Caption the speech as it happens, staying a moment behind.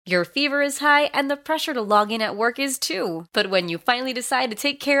Your fever is high and the pressure to log in at work is too. But when you finally decide to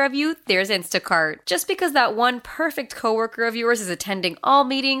take care of you, there's Instacart. Just because that one perfect coworker of yours is attending all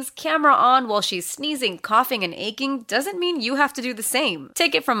meetings, camera on while she's sneezing, coughing, and aching, doesn't mean you have to do the same.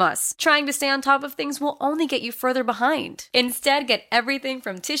 Take it from us. Trying to stay on top of things will only get you further behind. Instead, get everything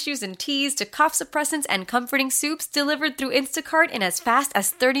from tissues and teas to cough suppressants and comforting soups delivered through Instacart in as fast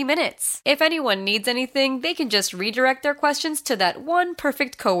as 30 minutes. If anyone needs anything, they can just redirect their questions to that one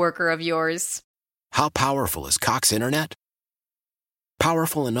perfect coworker of yours. How powerful is Cox Internet?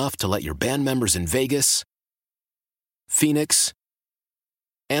 Powerful enough to let your band members in Vegas, Phoenix,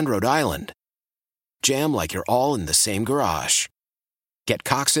 and Rhode Island jam like you're all in the same garage. Get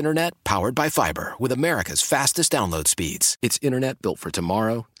Cox Internet powered by fiber with America's fastest download speeds. It's internet built for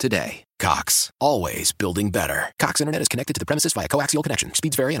tomorrow, today. Cox, always building better. Cox Internet is connected to the premises via coaxial connection.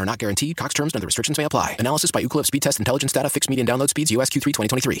 Speeds vary and are not guaranteed. Cox terms and other restrictions may apply. Analysis by Ookla Speed Test Intelligence Data. Fixed median download speeds. US Q3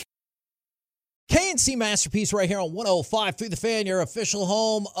 2023. KNC Masterpiece right here on 105 through the Fan, your official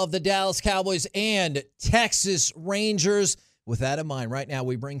home of the Dallas Cowboys and Texas Rangers. With that in mind, right now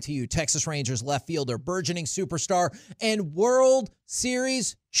we bring to you Texas Rangers left fielder, burgeoning superstar, and World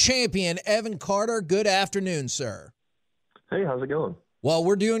Series champion Evan Carter. Good afternoon, sir. Hey, how's it going? Well,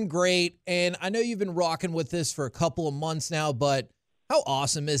 we're doing great, and I know you've been rocking with this for a couple of months now, but how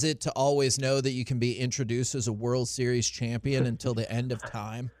awesome is it to always know that you can be introduced as a World Series champion until the end of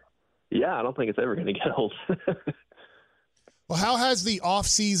time? Yeah, I don't think it's ever going to get old. Well, how has the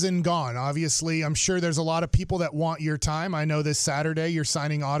offseason gone? Obviously, I'm sure there's a lot of people that want your time. I know this Saturday you're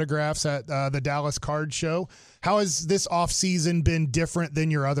signing autographs at the Dallas Card Show. How has this offseason been different than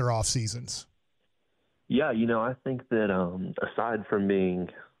your other off seasons? Yeah, I think that aside from being,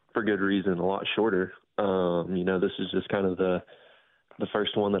 for good reason, a lot shorter, this is just kind of the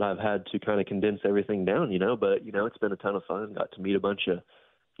first one that I've had to kind of condense everything down, but, it's been a ton of fun. Got to meet a bunch of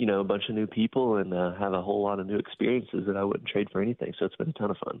new people and have a whole lot of new experiences that I wouldn't trade for anything. So it's been a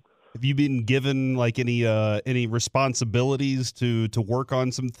ton of fun. Have you been given like any responsibilities to work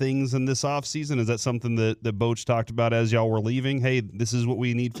on some things in this off season? Is that something that Boach talked about as y'all were leaving? Hey, this is what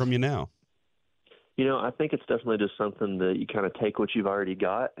we need from you now. I think it's definitely just something that you kind of take what you've already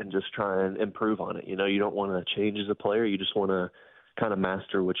got and just try and improve on it. You don't want to change as a player. You just want to kind of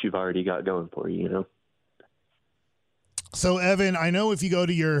master what you've already got going for you, So, Evan, I know if you go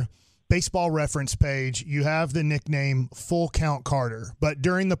to your baseball reference page, you have the nickname Full Count Carter. But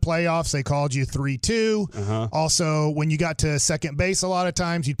during the playoffs, they called you 3-2. Uh-huh. Also, when you got to second base, a lot of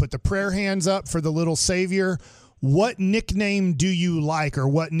times you'd put the prayer hands up for the little savior. What nickname do you like, or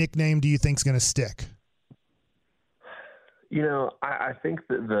what nickname do you think is going to stick? I think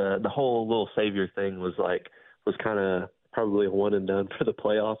that the whole little savior thing was kind of probably a one and done for the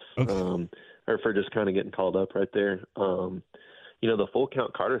playoffs. Okay. Or for just kind of getting called up right there. The Full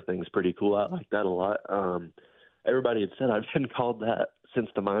Count Carter thing is pretty cool. I like that a lot. Everybody had said I've been called that since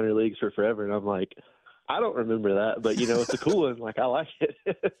the minor leagues for forever, and I'm like, I don't remember that, but it's a cool one. I like it.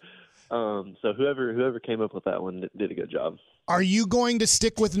 So whoever came up with that one did a good job. Are you going to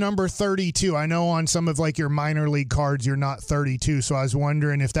stick with number 32? I know on some of your minor league cards you're not 32, so I was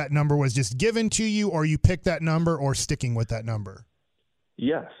wondering if that number was just given to you, or you picked that number, or sticking with that number.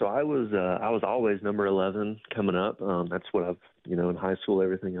 Yeah, so I was always number 11 coming up. That's what I've in high school,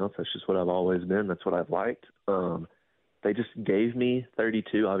 everything else. That's just what I've always been. That's what I've liked. They just gave me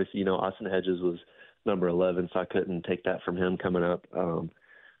 32. Obviously, Austin Hedges was number 11, so I couldn't take that from him coming up.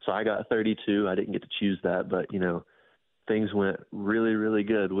 So I got 32. I didn't get to choose that, but things went really, really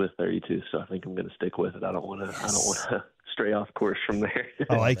good with 32. So I think I'm going to stick with it. I don't want to stray off course from there.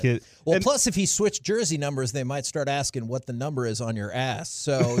 I like it. Well, plus if he switched jersey numbers, they might start asking what the number is on your ass.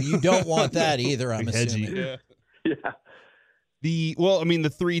 So you don't want that either, I'm assuming. Yeah. The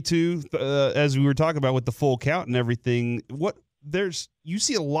 3-2, as we were talking about with the full count and everything, you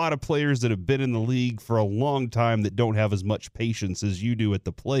see a lot of players that have been in the league for a long time that don't have as much patience as you do at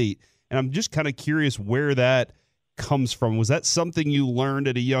the plate. And I'm just kind of curious where that comes from. Was that something you learned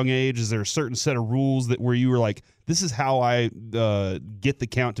at a young age? Is there a certain set of rules where you were like, this is how I get the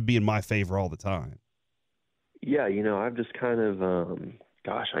count to be in my favor all the time? Yeah, I've just kind of,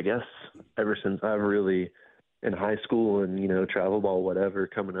 I guess ever since I've really in high school and, travel ball, whatever,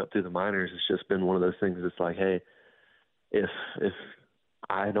 coming up through the minors, it's just been one of those things that's like, hey, if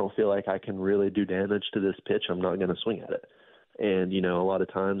I don't feel like I can really do damage to this pitch, I'm not going to swing at it. And, a lot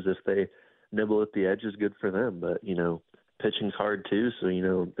of times if they nibble at the edge is good for them, but, pitching's hard too. So,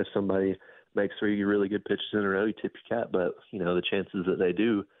 if somebody makes 3 really good pitches in a row, you tip your cap, but, the chances that they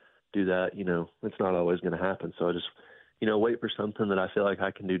do that, it's not always going to happen. So I just, wait for something that I feel like I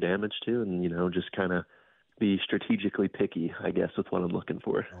can do damage to and, just kind of be strategically picky, I guess, with what I'm looking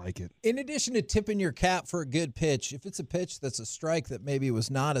for. I like it. In addition to tipping your cap for a good pitch, if it's a pitch that's a strike that maybe was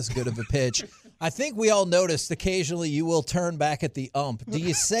not as good of a pitch, I think we all noticed occasionally you will turn back at the ump. Do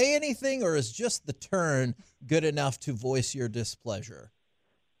you say anything, or is just the turn good enough to voice your displeasure?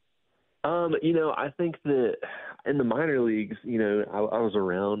 I think that in the minor leagues, I was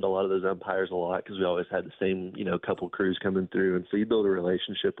around a lot of those umpires a lot because we always had the same, couple crews coming through. And so you build a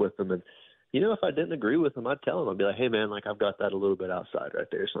relationship with them. And, if I didn't agree with them, I'd tell them. I'd be like, hey, man, I've got that a little bit outside right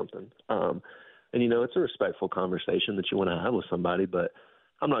there or something. It's a respectful conversation that you want to have with somebody, but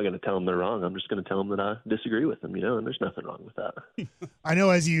I'm not going to tell them they're wrong. I'm just going to tell them that I disagree with them, and there's nothing wrong with that. I know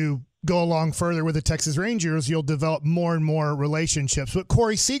as you go along further with the Texas Rangers, you'll develop more and more relationships. But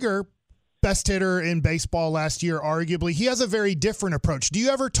Corey Seager, best hitter in baseball last year, arguably, he has a very different approach. Do you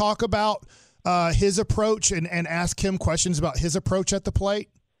ever talk about his approach and ask him questions about his approach at the plate?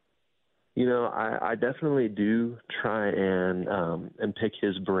 I definitely do try and pick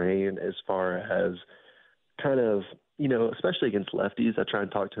his brain as far as kind of, especially against lefties. I try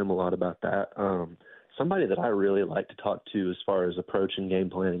and talk to him a lot about that. Somebody that I really like to talk to as far as approach and game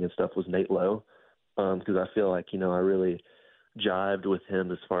planning and stuff was Nate Lowe, because I feel like, I really jived with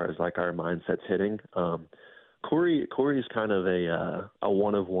him as far as like our mindsets hitting. Corey's kind of a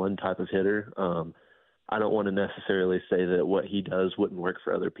one-of-one type of hitter. I don't want to necessarily say that what he does wouldn't work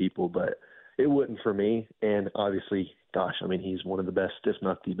for other people, but it wouldn't for me. And obviously, he's one of the best, if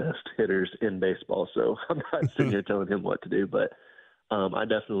not the best hitters in baseball. So I'm not sitting here telling him what to do, but I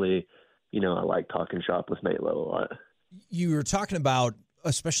definitely, I like talking shop with Nate Lowe a lot. You were talking about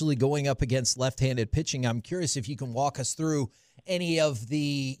especially going up against left-handed pitching. I'm curious if you can walk us through any of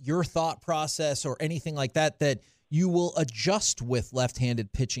your thought process or anything like that you will adjust with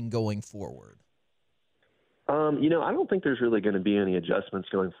left-handed pitching going forward. I don't think there's really going to be any adjustments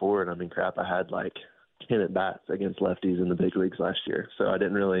going forward. I had like 10 at-bats against lefties in the big leagues last year. So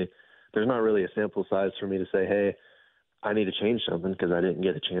there's not really a sample size for me to say, hey, I need to change something because I didn't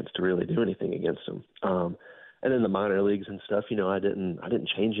get a chance to really do anything against them. And in the minor leagues and stuff, I didn't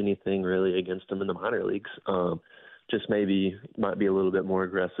change anything really against them in the minor leagues. Just maybe might be a little bit more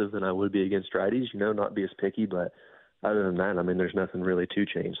aggressive than I would be against righties, not be as picky. But other than that, there's nothing really to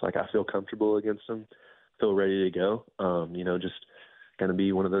change. Like, I feel comfortable against them, feel ready to go. Just going to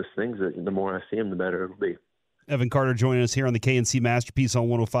be one of those things that the more I see him, the better it'll be. Evan Carter joining us here on the KNC Masterpiece on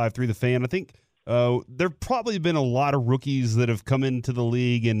 105.3 The Fan. I think there probably been a lot of rookies that have come into the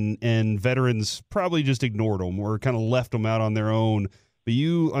league and veterans probably just ignored them or kind of left them out on their own. But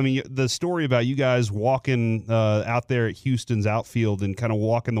the story about you guys walking out there at Houston's outfield and kind of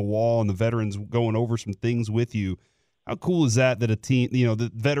walking the wall and the veterans going over some things with you, how cool is that a team,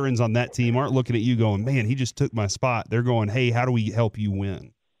 the veterans on that team aren't looking at you going, man, he just took my spot. They're going, hey, how do we help you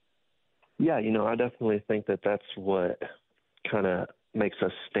win? Yeah, I definitely think that that's what kind of makes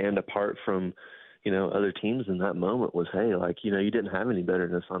us stand apart from, other teams in that moment was, hey, you didn't have any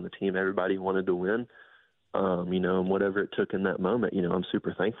bitterness on the team. Everybody wanted to win, and whatever it took in that moment, I'm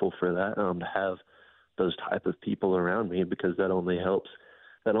super thankful for that, to have those type of people around me, because that only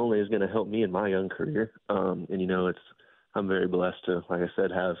is going to help me in my young career. I'm very blessed to, like I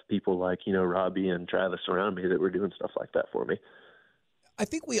said, have people like, Robbie and Travis around me that were doing stuff like that for me. I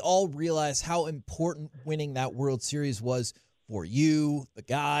think we all realize how important winning that World Series was for you, the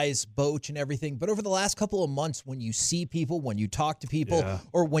guys, Boch, and everything. But over the last couple of months, when you see people, when you talk to people,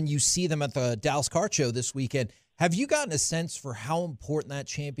 or when you see them at the Dallas Card Show this weekend, have you gotten a sense for how important that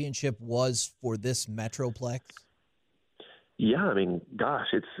championship was for this Metroplex? Yeah, gosh,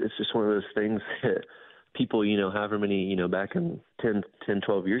 it's just one of those things that people, however many, back in 10,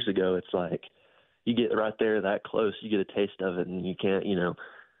 12 years ago, it's like you get right there that close, you get a taste of it, and you can't,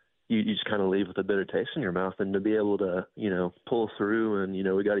 you just kind of leave with a bitter taste in your mouth. And to be able to, pull through, and,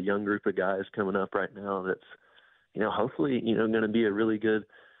 we got a young group of guys coming up right now that's, hopefully, going to be a really good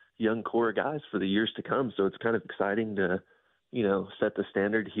young core of guys for the years to come. So it's kind of exciting to, set the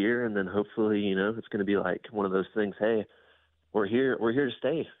standard here, and then hopefully, it's going to be like one of those things, hey, we're here to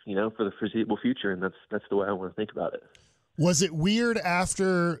stay, for the foreseeable future. And that's the way I want to think about it. Was it weird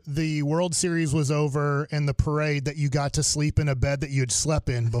after the World Series was over and the parade that you got to sleep in a bed that you had slept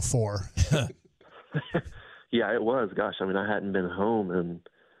in before? Yeah, it was. Gosh, I hadn't been home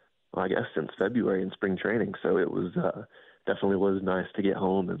I guess since February in spring training. So it was definitely was nice to get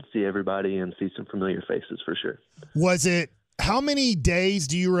home and see everybody and see some familiar faces for sure. How many days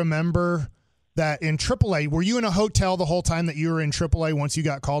do you remember that in AAA, were you in a hotel the whole time that you were in AAA once you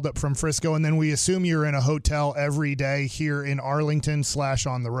got called up from Frisco? And then we assume you're in a hotel every day here in Arlington /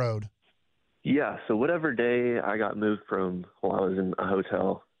 on the road. Yeah. So whatever day I got moved from, I was in a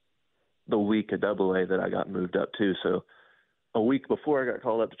hotel the week of AA that I got moved up to. So a week before I got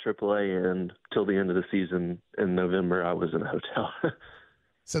called up to AAA, and till the end of the season in November, I was in a hotel.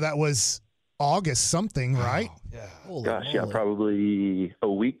 So that was August something, right? Oh, yeah. Holy Gosh, yeah, moly. probably a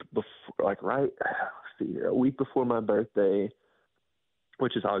week before, like let's see here, a week before my birthday,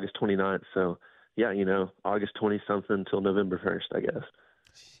 which is August 29th. So, yeah, August 20-something till November 1st, I guess.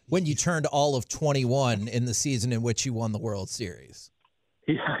 When you turned all of 21 in the season in which you won the World Series.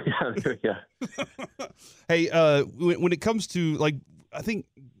 Yeah. Hey, when it comes to, like, I think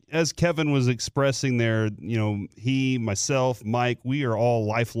as Kevin was expressing there, he, myself, Mike, we are all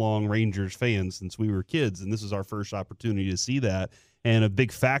lifelong Rangers fans since we were kids, and this is our first opportunity to see that. And a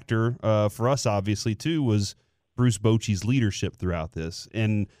big factor for us, obviously, too, was Bruce Bochy's leadership throughout this.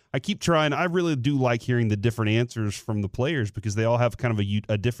 And I keep trying. I really do like hearing the different answers from the players because they all have kind of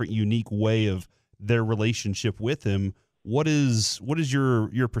a different, unique way of their relationship with him. What is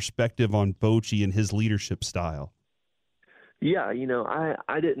your perspective on Bochy and his leadership style? Yeah,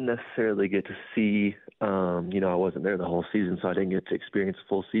 I didn't necessarily get to see, I wasn't there the whole season, so I didn't get to experience a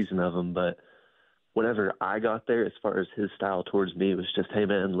full season of him. But whenever I got there, as far as his style towards me, it was just, hey,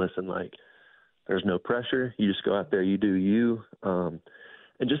 man, listen, like, there's no pressure. You just go out there, you do you. And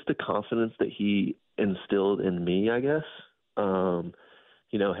just the confidence that he instilled in me, I guess.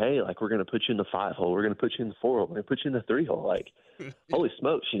 Hey, like, we're going to put you in the 5-hole. We're going to put you in the 4-hole. We're going to put you in the 3-hole. Like, holy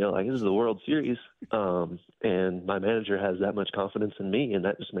smokes, like, this is the World Series. And my manager has that much confidence in me, and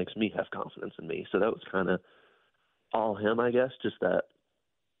that just makes me have confidence in me. So that was kind of all him, I guess, just that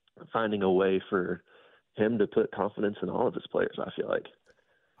finding a way for him to put confidence in all of his players, I feel like.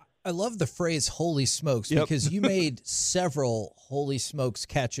 I love the phrase holy smokes because you made several holy smokes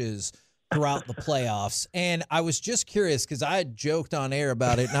catches throughout the playoffs. And I was just curious because I had joked on air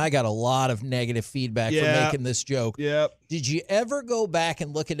about it, and I got a lot of negative feedback for making this joke. Yep. Did you ever go back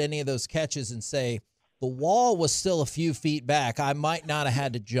and look at any of those catches and say, the wall was still a few feet back, I might not have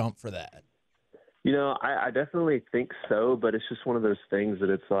had to jump for that? I definitely think so, but it's just one of those things that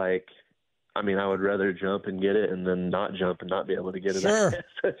it's like, I would rather jump and get it and then not jump and not be able to get it. Sure.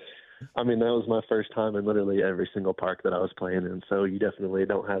 That was my first time in literally every single park that I was playing in, so you definitely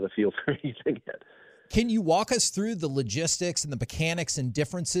don't have a feel for anything yet. Can you walk us through the logistics and the mechanics and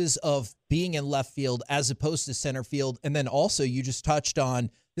differences of being in left field as opposed to center field? And then also you just touched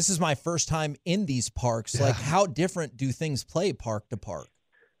on, this is my first time in these parks. Yeah. Like, how different do things play park to park?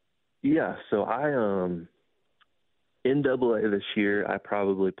 Yeah, so I in AA this year, I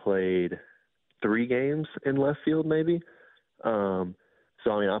probably played 3 games in left field maybe.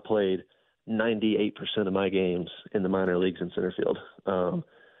 I played 98% of my games in the minor leagues in center field.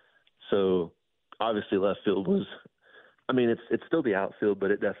 So obviously left field was, it's still the outfield, but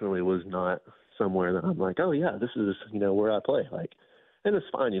it definitely was not somewhere that I'm like, oh yeah, this is, where I play. Like, and it's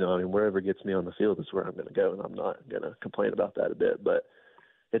fine, wherever gets me on the field is where I'm going to go, and I'm not going to complain about that a bit. But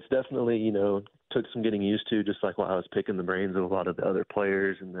it's definitely, took some getting used to, just like while I was picking the brains of a lot of the other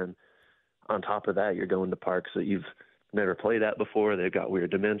players. And then on top of that, you're going to parks that you've never played at before. They've got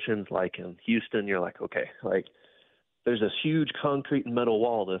weird dimensions. Like in Houston, you're like, okay, like there's this huge concrete and metal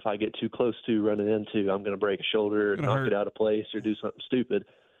wall that if I get too close to running into, I'm going to break a shoulder, knock it out of place, or do something stupid.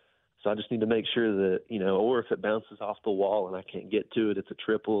 So I just need to make sure that, or if it bounces off the wall and I can't get to it, it's a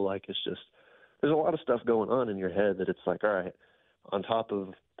triple. Like, it's just, there's a lot of stuff going on in your head that it's like, all right, on top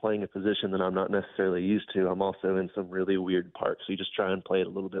of playing a position that I'm not necessarily used to, I'm also in some really weird parks. So you just try and play it a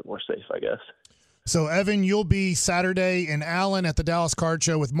little bit more safe, I guess. So, Evan, you'll be Saturday in Allen at the Dallas Card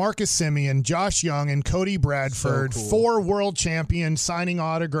Show with Marcus Semien, Josh Young, and Cody Bradford, So cool. 4 world champions signing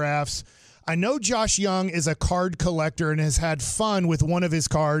autographs. I know Josh Young is a card collector and has had fun with one of his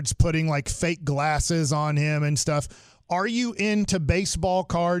cards, putting like fake glasses on him and stuff. Are you into baseball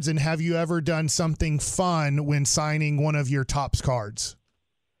cards, and have you ever done something fun when signing one of your Topps cards?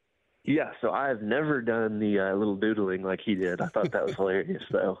 Yeah, so I've never done the little doodling like he did. I thought that was hilarious,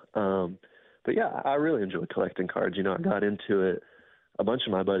 though. But yeah, I really enjoy collecting cards. I got into it. A bunch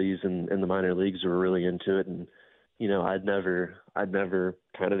of my buddies in the minor leagues were really into it, and I'd never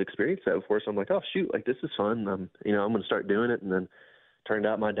kind of experienced that before. So I'm like, oh shoot, like this is fun. I'm going to start doing it. And then turned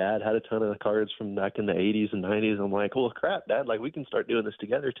out my dad had a ton of cards from back in the 80s and 90s. I'm like, well, crap, Dad, like we can start doing this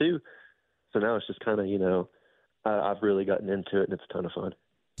together too. So now it's just kind of, I've really gotten into it, and it's a ton of fun.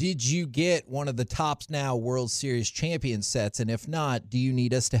 Did you get one of the Topps Now World Series champion sets? And if not, do you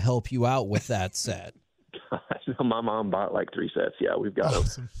need us to help you out with that set? My mom bought like 3 sets. Yeah, we've got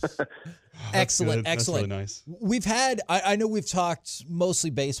them. Excellent. That's really nice. We've had, I know we've talked mostly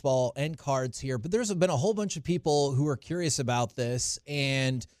baseball and cards here, but there's been a whole bunch of people who are curious about this.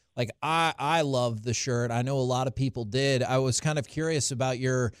 And like, I love the shirt. I know a lot of people did. I was kind of curious about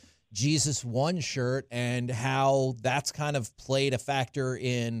your Jesus One shirt and how that's kind of played a factor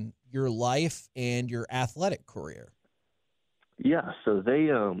in your life and your athletic career. Yeah, so they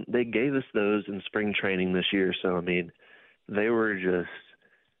gave us those in spring training this year. So, I mean, they were just,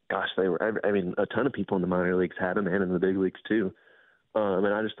 a ton of people in the minor leagues had them and in the big leagues too. And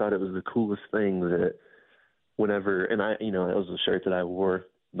I just thought it was the coolest thing that whenever, and it was a shirt that I wore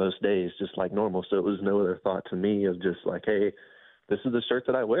most days just like normal. So it was no other thought to me of just like, hey, this is the shirt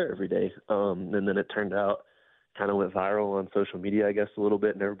that I wear every day. And then it turned out, kind of went viral on social media, I guess, a little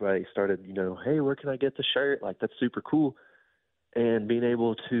bit. And everybody started, hey, where can I get the shirt? Like, that's super cool. And being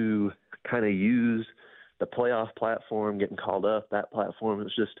able to kind of use the playoff platform, getting called up, that platform,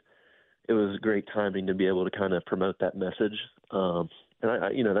 it was great timing to be able to kind of promote that message. And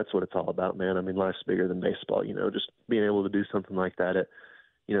that's what it's all about, man. I mean, life's bigger than baseball, just being able to do something like that. It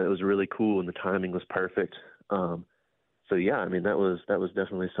was really cool and the timing was perfect. So yeah, I mean, that was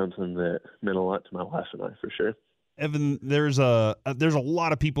definitely something that meant a lot to my wife and I, for sure. Evan, there's a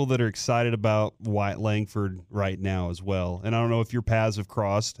lot of people that are excited about Wyatt Langford right now as well. And I don't know if your paths have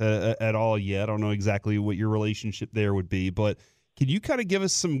crossed at all yet. I don't know exactly what your relationship there would be, but can you kind of give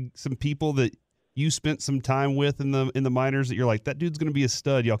us some people that you spent some time with in the minors that you're like, that dude's going to be a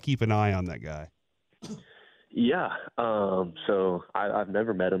stud. Y'all keep an eye on that guy. Yeah. So I've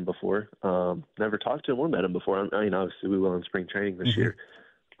never met him before. Never talked to him or met him before. I mean, obviously we will in spring training this year.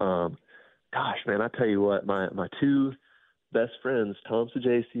 Gosh, man, I tell you what, my two best friends, Tom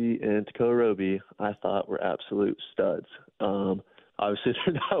Sajaci and Takoa Roby, I thought were absolute studs. Obviously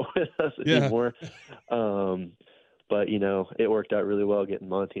they're not with us anymore. But it worked out really well getting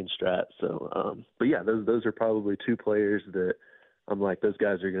Monty and Strat. So, but yeah, those are probably two players that I'm like, those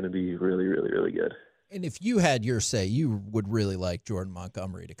guys are going to be really, really, really good. And if you had your say, you would really like Jordan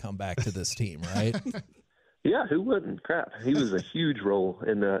Montgomery to come back to this team, right? Yeah, who wouldn't? Crap. He was a huge role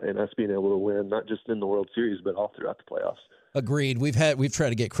in us being able to win, not just in the World Series, but all throughout the playoffs. Agreed. We've tried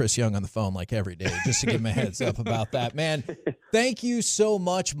to get Chris Young on the phone like every day just to give him a heads up about that. Man, thank you so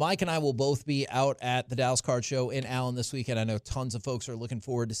much. Mike and I will both be out at the Dallas Card Show in Allen this weekend. I know tons of folks are looking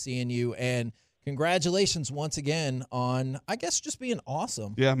forward to seeing you. And congratulations once again on, I guess, just being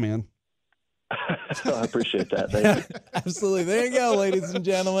awesome. Yeah, man. I appreciate that. Thank you. Absolutely. There you go, ladies and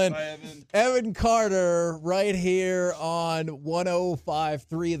gentlemen. Bye, Evan. Evan Carter right here on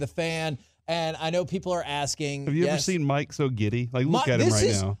 105.3 The Fan. And I know people are asking. Have you ever seen Mike so giddy? Like, look at him right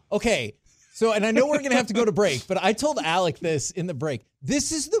now. Okay. So, and I know we're going to have to go to break, but I told Alec this in the break.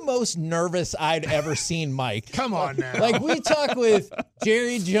 This is the most nervous I'd ever seen Mike. Come on now. Like, we talk with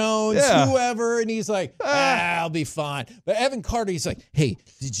Jerry Jones, whoever, and he's like, I'll be fine. But Evan Carter, he's like, hey,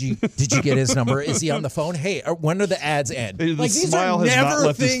 did you get his number? Is he on the phone? Hey, when are the ads end? Like, these are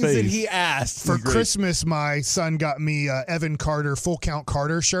never things that he asked. For Christmas, my son got me Evan Carter Full Count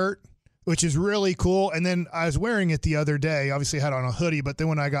Carter shirt, which is really cool. And then I was wearing it the other day. Obviously, I had on a hoodie, but then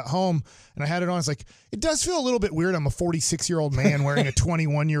when I got home and I had it on, I was like, it does feel a little bit weird. I'm a 46-year-old man wearing a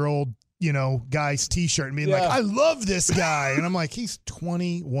 21-year-old, guy's T-shirt and being like, I love this guy. And I'm like, he's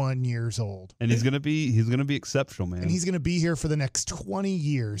 21 years old. And he's gonna be exceptional, man. And he's gonna be here for the next 20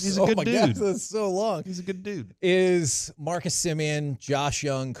 years. He's a good dude. God, that's so long. He's a good dude. Is Marcus Semien, Josh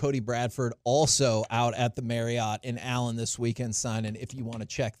Young, Cody Bradford also out at the Marriott in Allen this weekend signing if you want to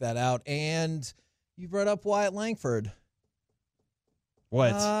check that out. And you brought up Wyatt Langford.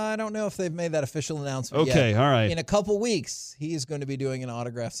 What? I don't know if they've made that official announcement yet. Okay, all right. In a couple weeks, he is going to be doing an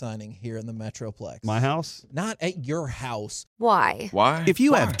autograph signing here in the Metroplex. My house? Not at your house. Why? If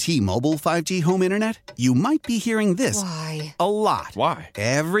you have T-Mobile 5G home internet, you might be hearing this Why? a lot. Why?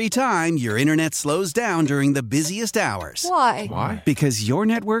 Every time your internet slows down during the busiest hours. Why? Because your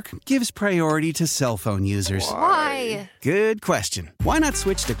network gives priority to cell phone users. Why? Good question. Why not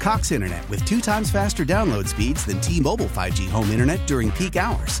switch to Cox Internet with 2 times faster download speeds than T-Mobile 5G home internet during peak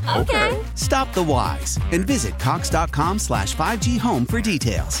hours? Okay. Stop the whys and visit cox.com/5G home for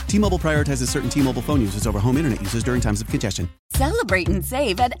details. T-Mobile prioritizes certain T-Mobile phone users over home internet users during times of congestion. Celebrate and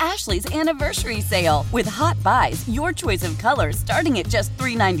save at Ashley's Anniversary Sale. With Hot Buys, your choice of colors starting at just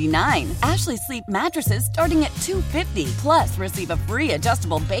 $3.99. Ashley Sleep mattresses starting at $2.50. Plus, receive a free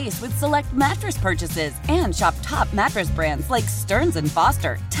adjustable base with select mattress purchases. And shop top mattress brands like Stearns &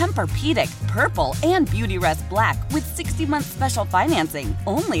 Foster, Tempur-Pedic, Purple, and Beautyrest Black with 60-month special financing.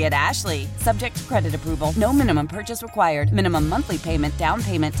 Only at Ashley. Subject to credit approval. No minimum purchase required. Minimum monthly payment, down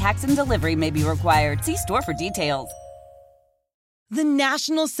payment, tax, and delivery may be required. See store for details. The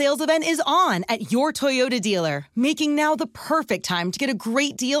national sales event is on at your Toyota dealer, making now the perfect time to get a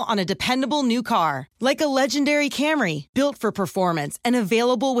great deal on a dependable new car. Like a legendary Camry, built for performance and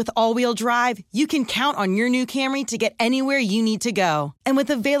available with all-wheel drive, you can count on your new Camry to get anywhere you need to go. And with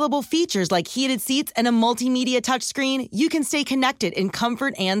available features like heated seats and a multimedia touchscreen, you can stay connected in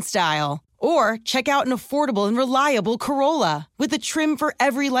comfort and style. Or check out an affordable and reliable Corolla with a trim for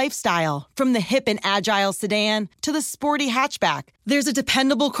every lifestyle, from the hip and agile sedan to the sporty hatchback. There's a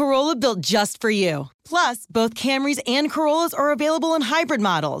dependable Corolla built just for you. Plus, both Camrys and Corollas are available in hybrid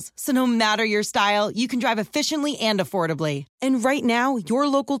models, so no matter your style, you can drive efficiently and affordably. And right now, your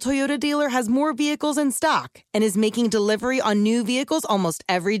local Toyota dealer has more vehicles in stock and is making delivery on new vehicles almost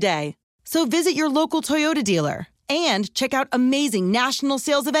every day. So visit your local Toyota dealer. And check out amazing national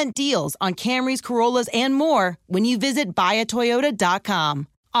sales event deals on Camrys, Corollas, and more when you visit buyatoyota.com.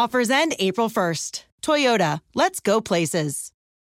 Offers end April 1st. Toyota, let's go places.